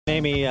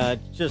Amy,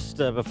 just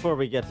before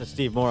we get to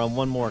Steve Moore, on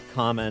one more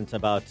comment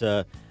about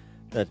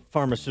that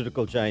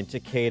pharmaceutical giant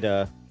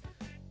Takeda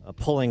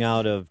pulling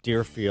out of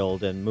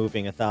Deerfield and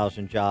moving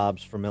 1,000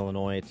 jobs from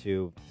Illinois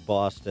to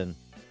Boston.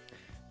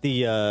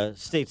 The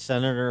state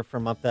senator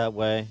from up that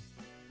way,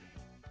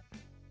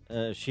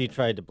 she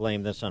tried to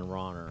blame this on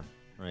Rauner,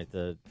 right?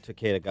 The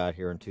Takeda got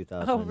here in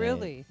 2008. Oh,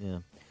 really?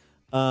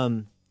 Yeah.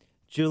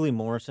 Julie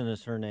Morrison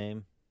is her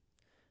name,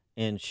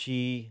 and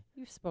she...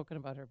 You've spoken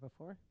about her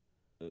before.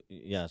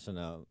 Yes, and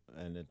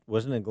it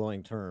wasn't in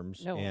glowing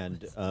terms. No.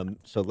 And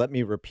so let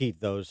me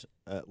repeat those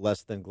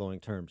less than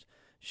glowing terms.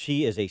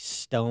 She is a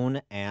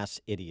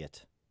stone-ass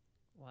idiot.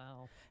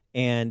 Wow.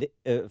 And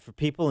for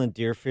people in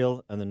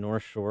Deerfield on the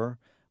North Shore,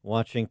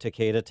 watching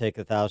Takeda take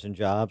 1,000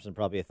 jobs and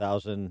probably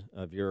 1,000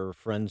 of your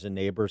friends and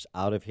neighbors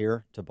out of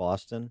here to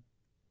Boston,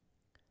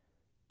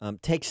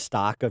 take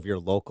stock of your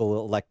local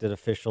elected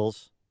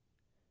officials.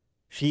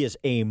 She is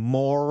a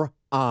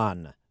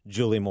moron,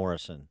 Julie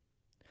Morrison.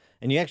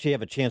 And you actually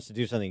have a chance to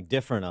do something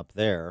different up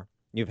there.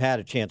 You've had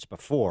a chance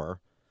before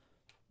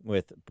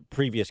with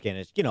previous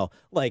candidates,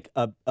 like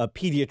a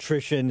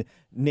pediatrician,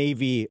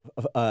 Navy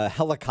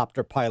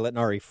helicopter pilot,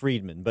 Ari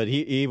Friedman. But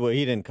he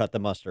didn't cut the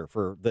muster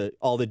for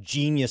all the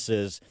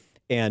geniuses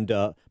and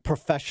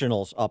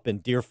professionals up in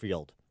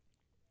Deerfield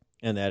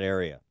in that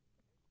area.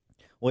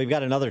 Well, you've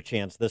got another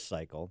chance this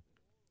cycle.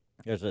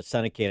 There's a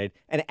Senate candidate,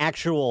 an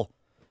actual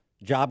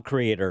job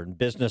creator and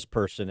business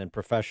person and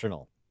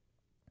professional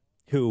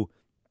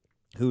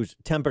whose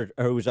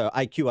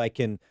IQ, I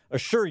can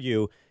assure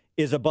you,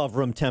 is above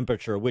room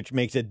temperature, which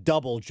makes it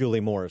double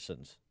Julie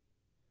Morrison's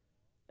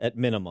at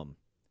minimum.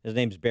 His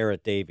name's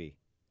Barrett Davey.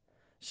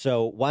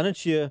 So why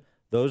don't you,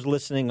 those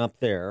listening up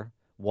there,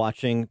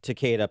 watching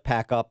Takeda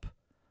pack up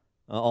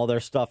all their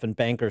stuff in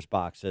bankers'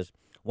 boxes,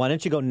 why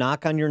don't you go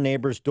knock on your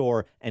neighbor's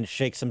door and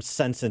shake some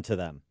sense into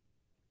them?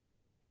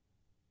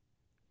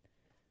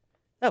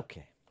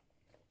 Okay.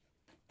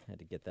 Had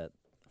to get that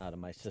out of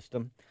my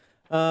system.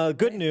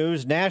 Good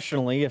news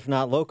nationally, if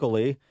not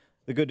locally.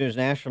 The good news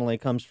nationally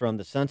comes from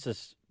the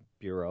Census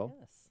Bureau,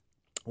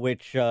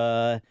 which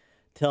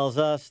tells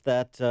us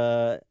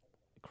that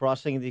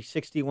crossing the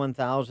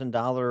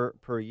 $61,000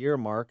 per year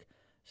mark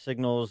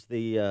signals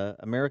the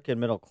American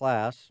middle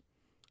class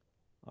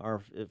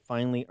are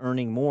finally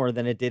earning more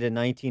than it did in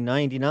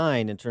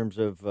 1999 in terms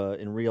of,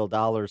 in real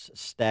dollars,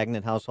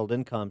 stagnant household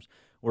incomes.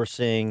 We're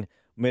seeing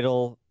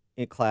middle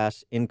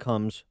class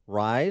incomes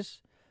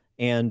rise,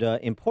 and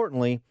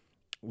importantly,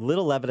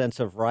 little evidence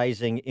of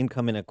rising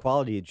income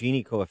inequality. A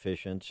Gini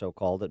coefficient,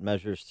 so-called, that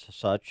measures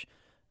such,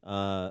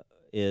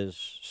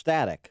 is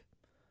static.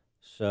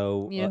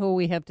 So you know who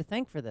we have to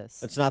thank for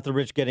this? It's not the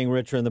rich getting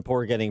richer and the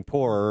poor getting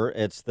poorer.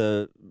 It's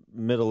the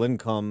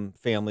middle-income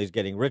families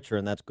getting richer,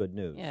 and that's good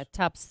news. Yeah,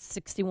 top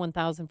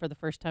 61,000 for the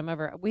first time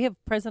ever. We have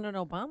President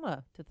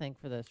Obama to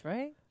thank for this,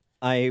 right?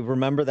 I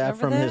remember that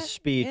from his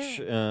speech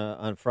Yeah.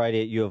 on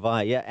Friday at U of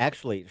I. Yeah,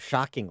 actually,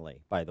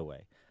 shockingly, by the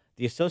way.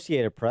 The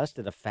Associated Press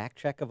did a fact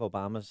check of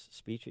Obama's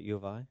speech at U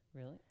of I.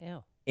 Really? Yeah.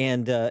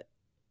 And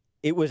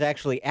it was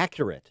actually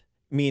accurate,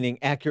 meaning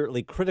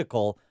accurately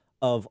critical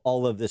of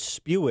all of the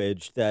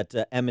spewage that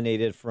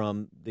emanated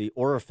from the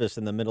orifice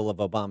in the middle of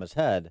Obama's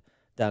head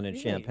down in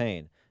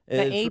Champaign.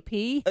 The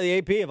AP? The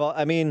AP of all.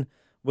 I mean,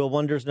 will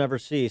wonders never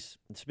cease?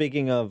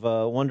 Speaking of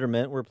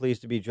wonderment, we're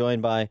pleased to be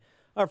joined by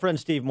our friend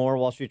Steve Moore,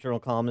 Wall Street Journal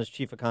columnist,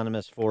 chief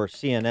economist for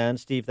CNN.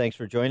 Steve, thanks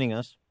for joining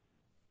us.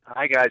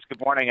 Hi, guys.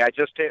 Good morning. I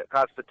just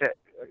caught the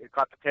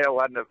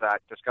tail end of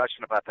that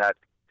discussion about that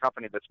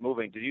company that's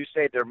moving. Did you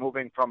say they're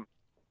moving from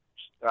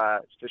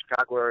the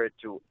Chicago area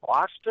to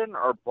Boston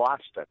or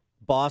Boston?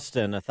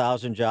 Boston,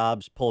 1,000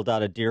 jobs pulled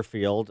out of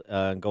Deerfield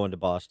and going to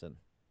Boston.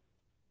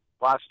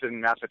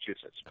 Boston,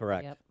 Massachusetts.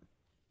 Correct. Yep.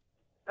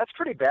 That's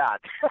pretty bad.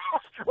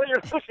 When you're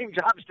losing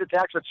jobs to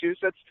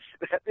Massachusetts,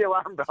 the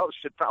alarm bells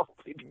should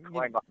probably be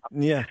going off.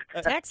 Yeah.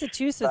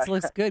 Massachusetts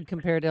looks good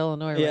compared to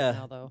Illinois right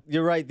now, though.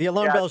 You're right. The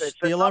alarm bells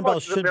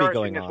should be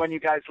going off. When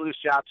you guys lose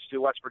jobs to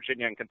West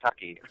Virginia and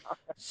Kentucky.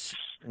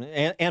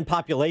 and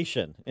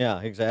population. Yeah,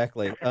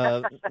 exactly.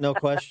 No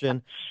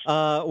question.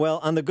 Well,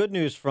 on the good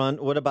news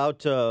front, what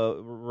about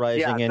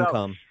rising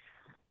income?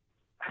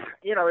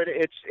 You know, it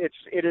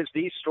is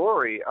the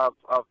story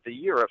of the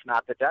year, if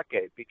not the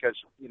decade, because,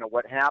 you know,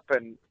 what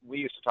happened, we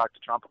used to talk to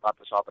Trump about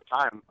this all the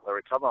time,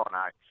 Larry Kudlow and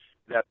I,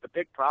 that the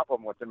big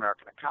problem with the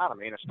American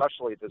economy, and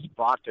especially this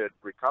vaunted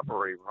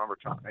recovery, remember,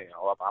 Trump,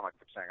 Obama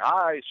kept saying,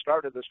 I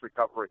started this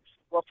recovery.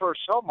 Well, for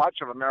so much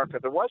of America,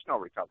 there was no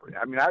recovery.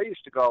 I mean, I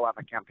used to go on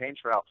the campaign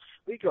trail.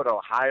 We'd go to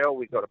Ohio,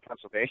 we'd go to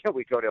Pennsylvania,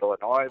 we'd go to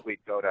Illinois,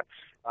 we'd go to,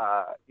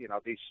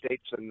 these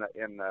states in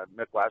the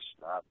Midwest,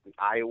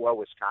 Iowa,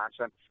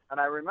 Wisconsin. And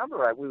I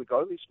remember we would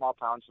go to these small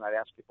towns, and I'd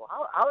ask people,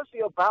 how is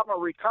the Obama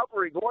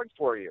recovery going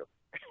for you?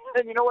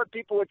 And you know what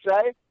people would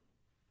say?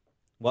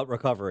 What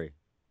recovery?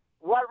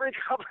 What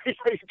recovery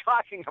are you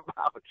talking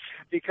about?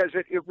 Because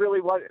it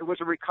really was. It was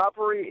a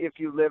recovery if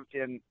you lived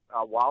in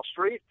Wall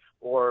Street,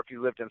 or if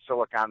you lived in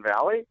Silicon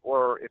Valley,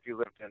 or if you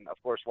lived in,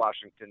 of course,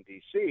 Washington,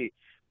 D.C.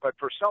 But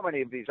for so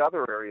many of these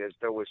other areas,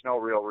 there was no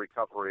real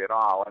recovery at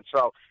all. And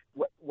so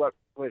what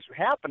was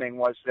happening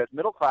was that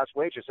middle-class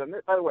wages, and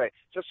by the way,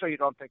 just so you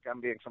don't think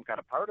I'm being some kind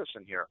of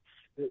partisan here,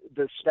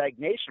 the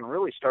stagnation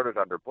really started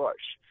under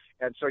Bush.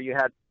 And so you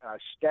had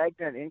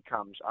stagnant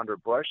incomes under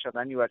Bush, and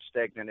then you had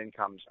stagnant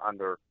incomes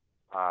under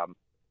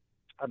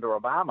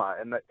Obama.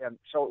 And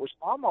so it was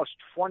almost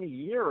 20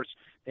 years,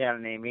 Dan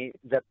and Amy,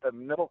 that the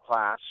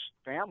middle-class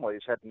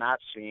families had not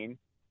seen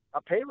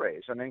a pay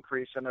raise, an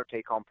increase in their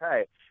take-home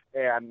pay.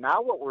 And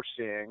now what we're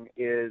seeing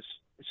is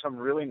some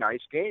really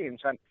nice gains.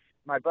 And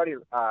my buddy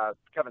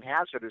Kevin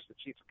Hassett, who's the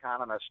chief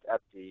economist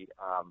at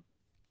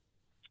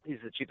he's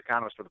the chief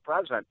economist for the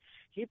president,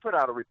 he put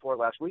out a report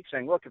last week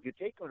saying, look, if you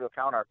take into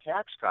account our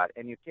tax cut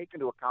and you take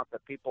into account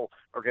that people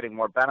are getting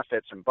more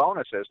benefits and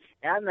bonuses,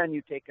 and then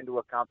you take into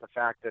account the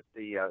fact that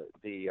the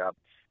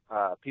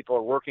people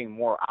are working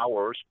more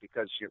hours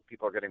because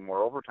people are getting more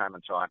overtime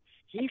and so on,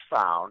 he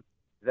found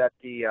that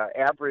the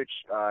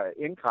average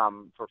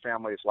income for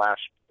families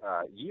last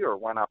year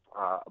went up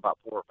about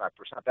 4 or 5%.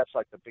 That's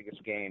like the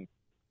biggest gain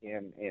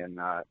in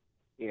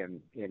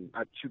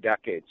 2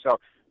 decades. So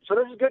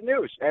this is good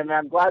news, and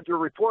I'm glad you're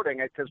reporting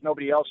it because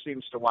nobody else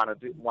seems to want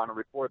to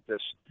report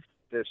this.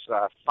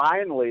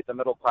 Finally, the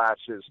middle class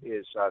is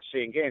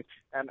seeing gains.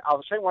 And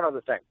I'll say one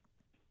other thing: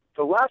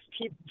 the left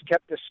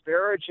kept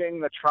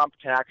disparaging the Trump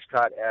tax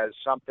cut as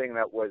something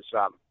that was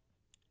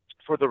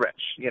for the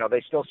rich.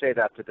 They still say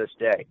that to this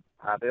day.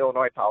 The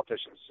Illinois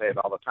politicians say it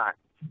all the time.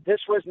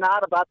 This was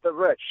not about the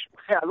rich.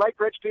 I like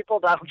rich people.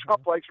 Donald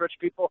Trump likes rich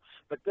people.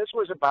 But this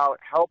was about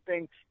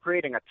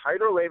creating a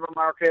tighter labor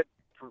market,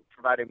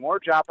 providing more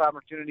job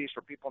opportunities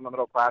for people in the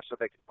middle class so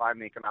they can climb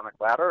the economic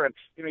ladder. And,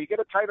 you get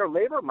a tighter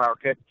labor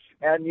market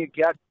and you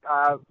get,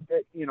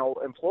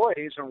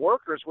 employees and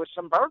workers with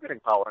some bargaining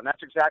power. And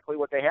that's exactly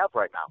what they have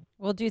right now.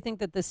 Well, do you think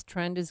that this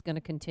trend is going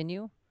to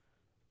continue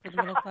for the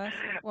middle class?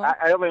 Well,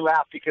 I only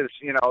laugh because,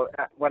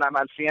 when I'm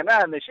on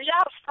CNN, they say,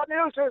 yes, the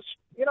news is,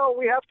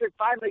 we have to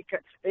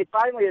they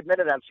finally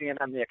admitted on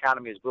CNN the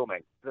economy is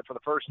booming. For the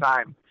first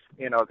time,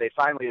 they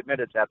finally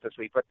admitted that this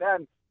week. But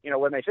then,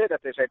 when they say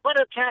that, they say, but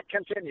it can't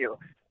continue.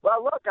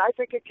 Well, look, I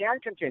think it can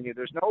continue.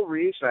 There's no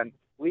reason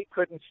we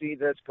couldn't see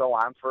this go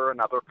on for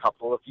another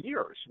couple of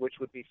years, which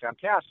would be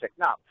fantastic.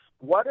 Now,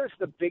 what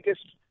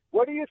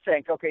do you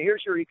think? Okay,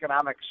 here's your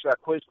economics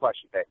quiz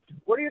question, Dave.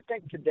 What do you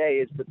think today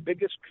is the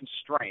biggest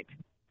constraint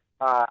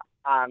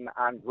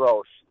on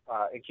growth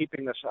in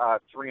keeping this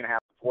 3.5%,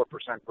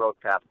 4% growth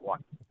path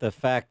going? The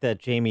fact that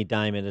Jamie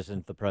Dimon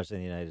isn't the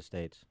president of the United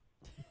States.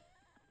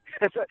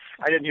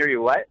 I didn't hear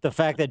you. What? The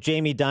fact that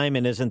Jamie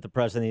Dimon isn't the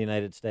president of the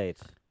United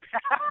States.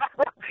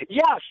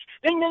 Yes.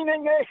 Ding, ding,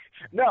 ding, ding.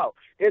 No,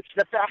 it's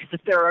the fact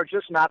that there are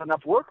just not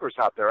enough workers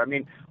out there. I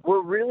mean,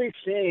 we're really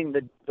seeing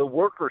the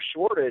worker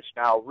shortage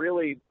now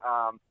really,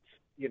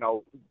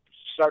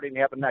 starting to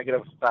have a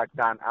negative effect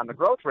on the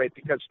growth rate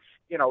because,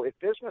 if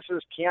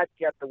businesses can't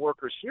get the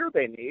workers here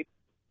they need,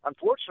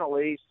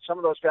 unfortunately, some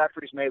of those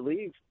factories may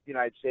leave the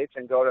United States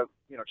and go to,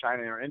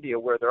 China or India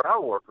where there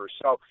are workers.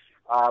 So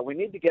we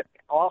need to get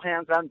all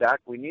hands on deck.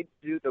 We need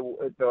to do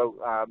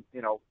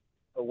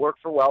the work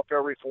for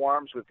welfare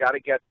reforms. We've got to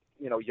get,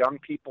 young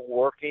people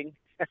working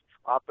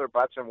off their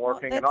butts and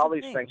working and all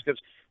these things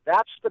because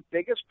that's the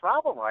biggest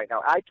problem right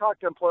now. I talk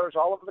to employers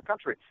all over the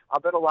country. I'll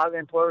bet a lot of the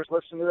employers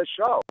listening to this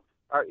show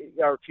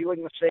are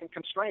feeling the same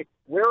constraint.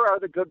 Where are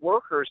the good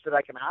workers that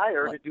I can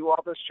hire to do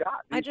all this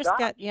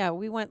job?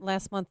 We went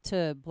last month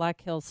to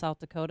Black Hills, South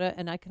Dakota,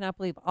 and I cannot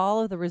believe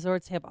all of the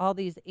resorts have all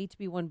these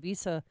HB1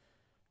 visa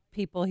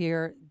people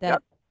here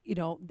that,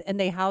 and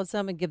they house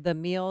them and give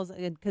them meals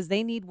because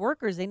they need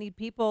workers. They need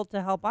people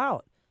to help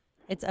out.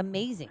 It's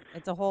amazing.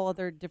 It's a whole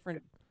other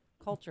different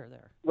culture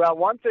there. Well,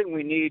 one thing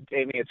we need,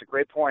 Amy, it's a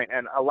great point,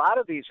 and a lot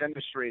of these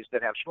industries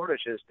that have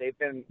shortages, they've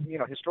been,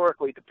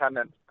 historically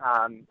dependent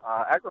on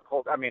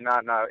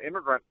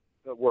immigrant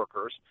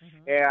workers,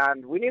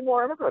 and we need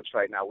more immigrants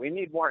right now. We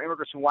need more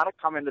immigrants who want to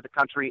come into the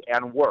country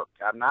and work.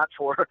 I'm not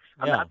for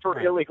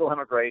illegal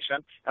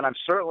immigration, and I'm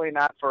certainly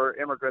not for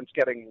immigrants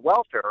getting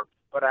welfare,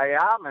 but I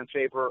am in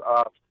favor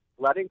of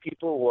letting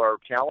people who are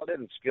talented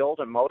and skilled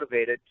and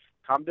motivated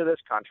come to this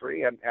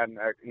country and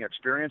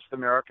experience the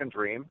American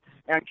dream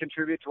and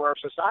contribute to our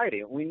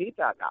society. We need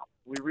that now.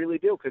 We really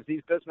do, because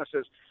these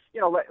businesses,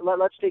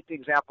 let's take the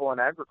example in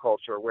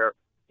agriculture where,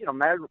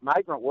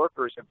 migrant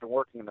workers have been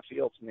working in the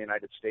fields in the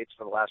United States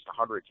for the last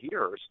 100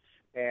 years.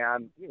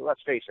 And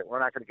let's face it, we're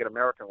not going to get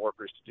American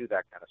workers to do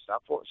that kind of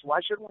stuff. So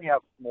why shouldn't we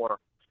have more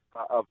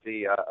of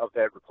the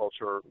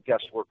agriculture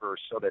guest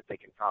workers so that they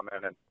can come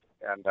in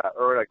and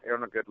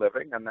earn a good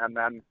living and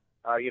then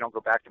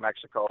go back to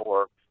Mexico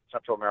or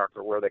Central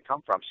America where they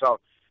come from. So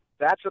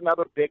that's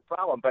another big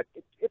problem, but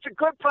it's a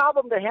good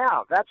problem to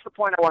have. That's the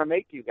point I want to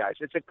make to you guys.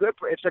 It's a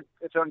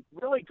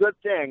really good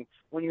thing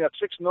when you have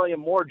 6 million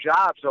more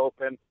jobs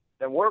open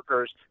than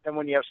workers than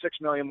when you have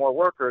 6 million more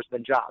workers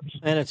than jobs.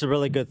 And it's a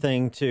really good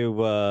thing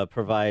to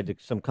provide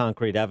some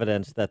concrete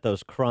evidence that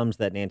those crumbs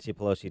that Nancy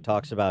Pelosi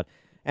talks about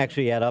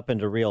actually add up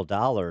into real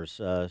dollars.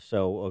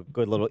 So a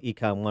good little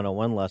Econ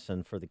 101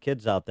 lesson for the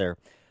kids out there.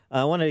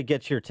 I wanted to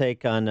get your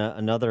take on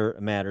another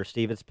matter,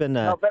 Steve. It's been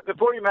no, but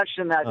before you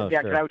mention that, oh,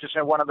 yeah, sure. can I just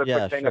say one other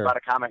quick thing sure. about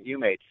a comment you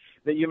made?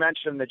 That you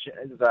mentioned the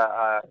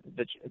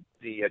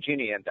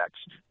Gini index,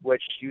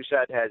 which you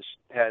said has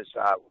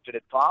did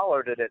it fall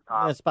or did it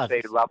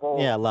stay level?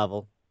 Yeah,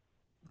 level.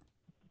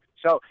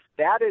 So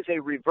that is a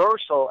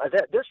reversal.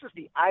 This is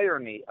the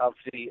irony of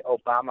the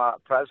Obama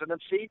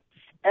presidency.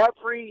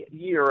 Every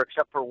year,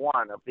 except for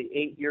one of the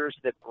 8 years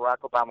that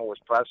Barack Obama was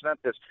president,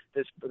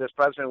 this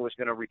president was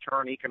going to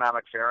return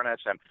economic fairness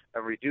and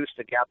reduce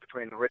the gap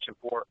between the rich and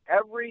poor.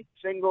 Every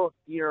single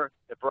year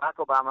that Barack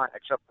Obama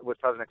was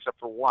president, except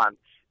for one,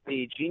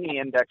 the Gini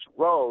index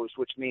rose,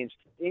 which means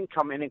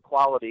income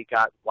inequality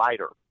got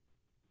wider.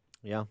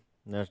 Yeah,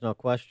 there's no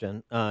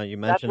question. You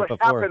mentioned That's what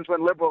before. happens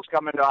when liberals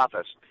come into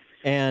office.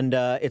 And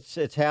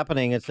it's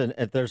happening.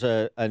 There's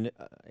a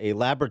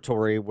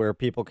laboratory where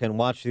people can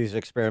watch these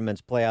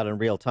experiments play out in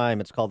real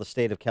time. It's called the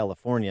state of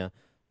California,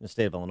 the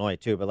state of Illinois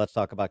too. But let's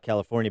talk about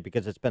California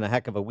because it's been a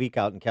heck of a week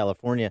out in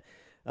California.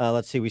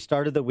 Let's see. We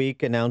started the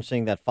week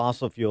announcing that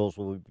fossil fuels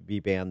will be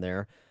banned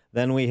there.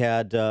 Then we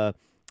had the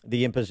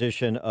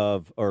imposition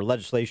of or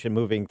legislation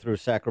moving through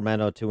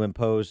Sacramento to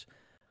impose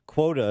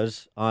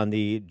quotas on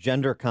the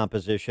gender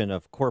composition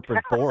of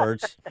corporate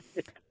boards.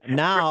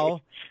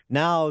 Now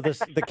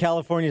the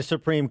California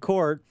Supreme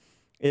Court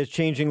is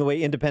changing the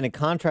way independent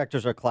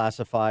contractors are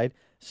classified,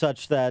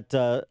 such that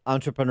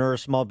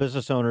entrepreneurs, small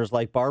business owners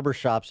like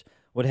barbershops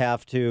would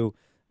have to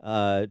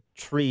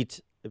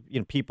treat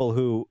people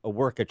who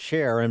work a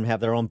chair and have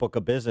their own book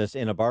of business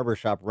in a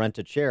barbershop, rent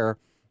a chair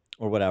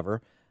or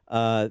whatever.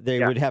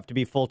 They would have to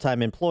be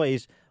full-time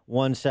employees.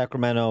 One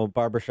Sacramento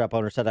barbershop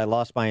owner said, "I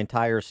lost my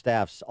entire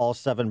staff. All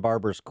 7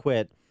 barbers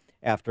quit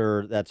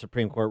after that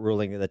Supreme Court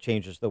ruling that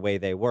changes the way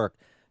they work."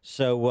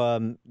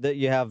 So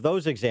you have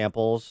those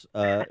examples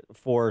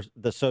for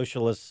the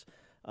socialists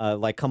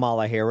like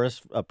Kamala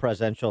Harris, a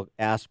presidential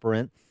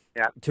aspirant,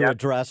 to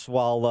address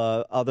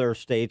while other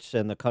states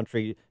and the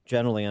country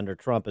generally under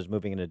Trump is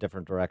moving in a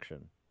different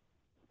direction.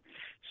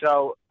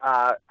 So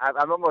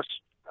I'm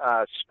almost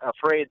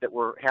afraid that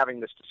we're having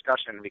this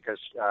discussion because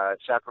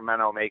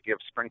Sacramento may give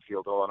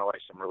Springfield, Illinois,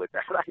 some really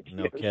bad ideas.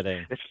 No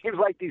kidding. It seems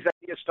like these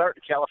ideas start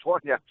in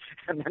California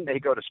and then they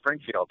go to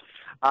Springfield.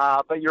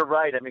 But you're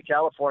right. I mean,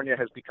 California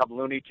has become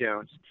Looney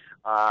Tunes.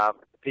 By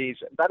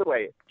the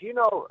way, do you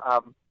know?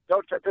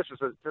 This is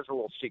a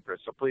little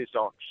secret, so please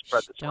don't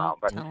spread this around.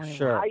 But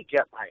sure. I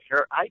get my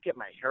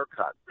hair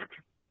cut.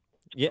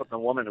 With the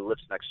woman who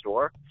lives next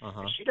door,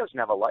 and she doesn't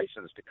have a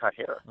license to cut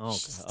hair.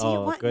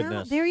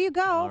 Goodness! There you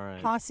go. All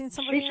right. Costing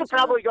somebody. She should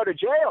probably go to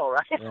jail,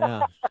 right?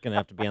 Yeah, she's gonna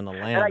have to be on the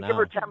land. And I give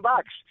her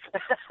 $10,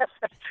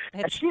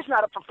 and she's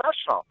not a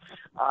professional.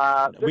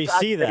 We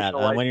see that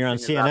when you're on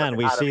CNN.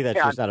 We see that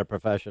she's not a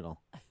professional.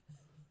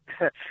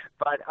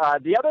 But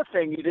the other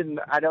thing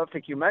I don't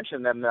think you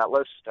mentioned in that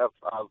list of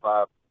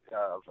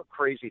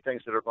crazy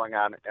things that are going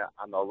on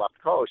the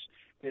left coast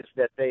is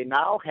that they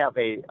now have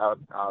a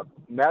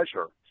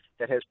measure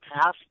that has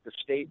passed the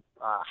state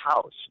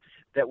house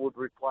that would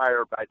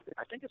require by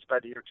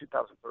the year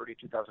 2030,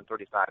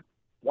 2035,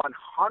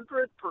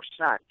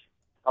 100%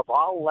 of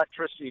all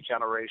electricity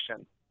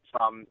generation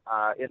from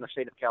in the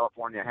state of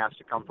California has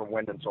to come from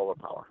wind and solar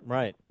power.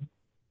 Right.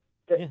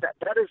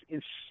 That is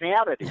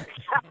insanity.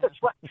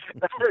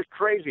 That is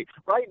crazy.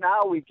 Right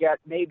now, we get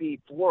maybe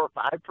 4 or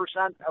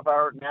 5% of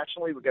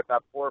nationally. We get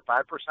about 4 or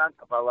 5%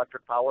 of our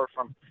electric power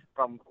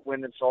from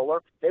wind and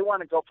solar. They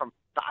want to go from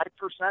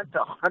 5% to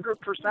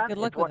 100%. Good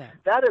luck with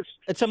that.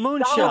 It's a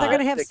moonshot. They're going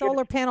to have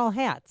solar panel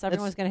hats.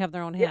 Everyone's going to have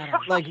their own hat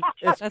on.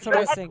 That's what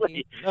I was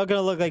thinking. They're going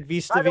to look like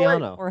Vista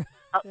Viano.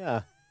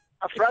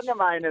 A friend of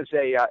mine is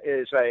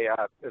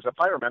a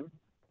fireman.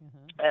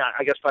 Mm-hmm.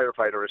 I guess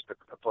firefighter is the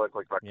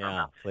politically correct term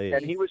now. Please.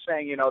 And he was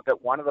saying,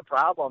 that one of the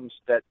problems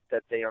that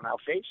they are now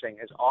facing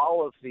is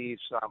all of these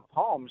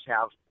homes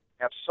have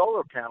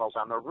solar panels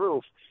on the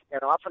roof,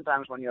 and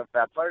oftentimes when you have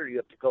bad fire, you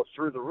have to go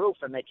through the roof,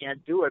 and they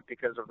can't do it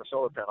because of the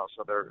solar panels.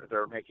 So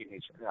they're making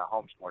these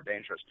homes more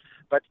dangerous.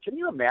 But can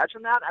you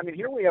imagine that? I mean,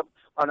 here we have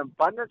an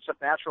abundance of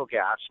natural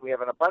gas. We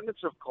have an abundance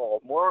of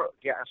coal, more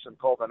gas and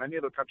coal than any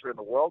other country in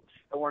the world,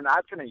 and we're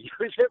not going to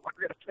use it.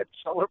 We're going to put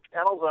solar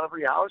panels on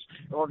every house,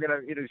 and we're going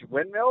to use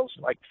windmills,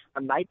 like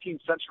a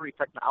 19th century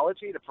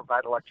technology to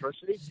provide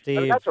electricity. Steve.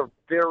 I mean, that's a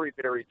very,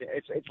 very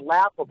it's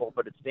laughable,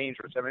 but it's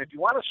dangerous. I mean, if you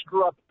want to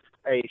screw up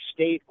a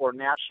state or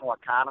national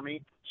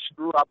economy,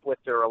 screw up with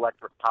their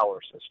electric power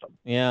system.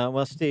 Yeah,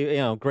 well,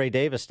 Steve, Gray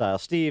Davis style.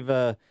 Steve,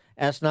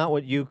 ask not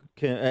what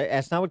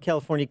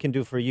California can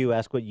do for you.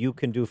 Ask what you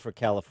can do for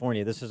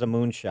California. This is a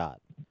moonshot.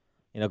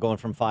 Going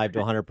from 5 to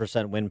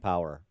 100% wind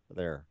power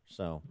there.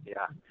 So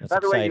yeah. that's By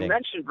the exciting. way, you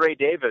mentioned Gray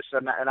Davis,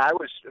 and I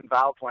was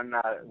involved when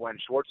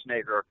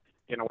Schwarzenegger,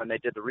 when they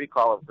did the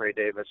recall of Gray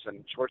Davis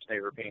and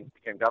Schwarzenegger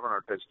became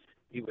governor because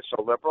he was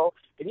so liberal.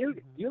 And you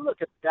look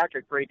back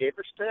at Gray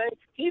Davis today,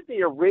 he'd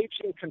be a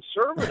raging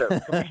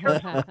conservative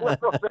compared to the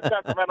liberals in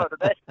Sacramento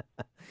today.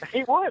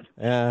 He would.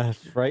 Yeah,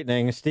 it's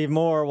frightening. Steve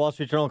Moore, Wall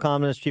Street Journal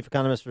columnist, chief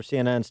economist for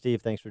CNN.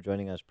 Steve, thanks for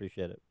joining us.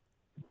 Appreciate it.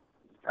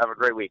 Have a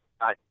great week.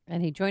 Bye.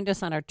 And he joined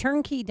us on our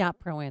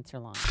turnkey.pro answer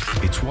line. It's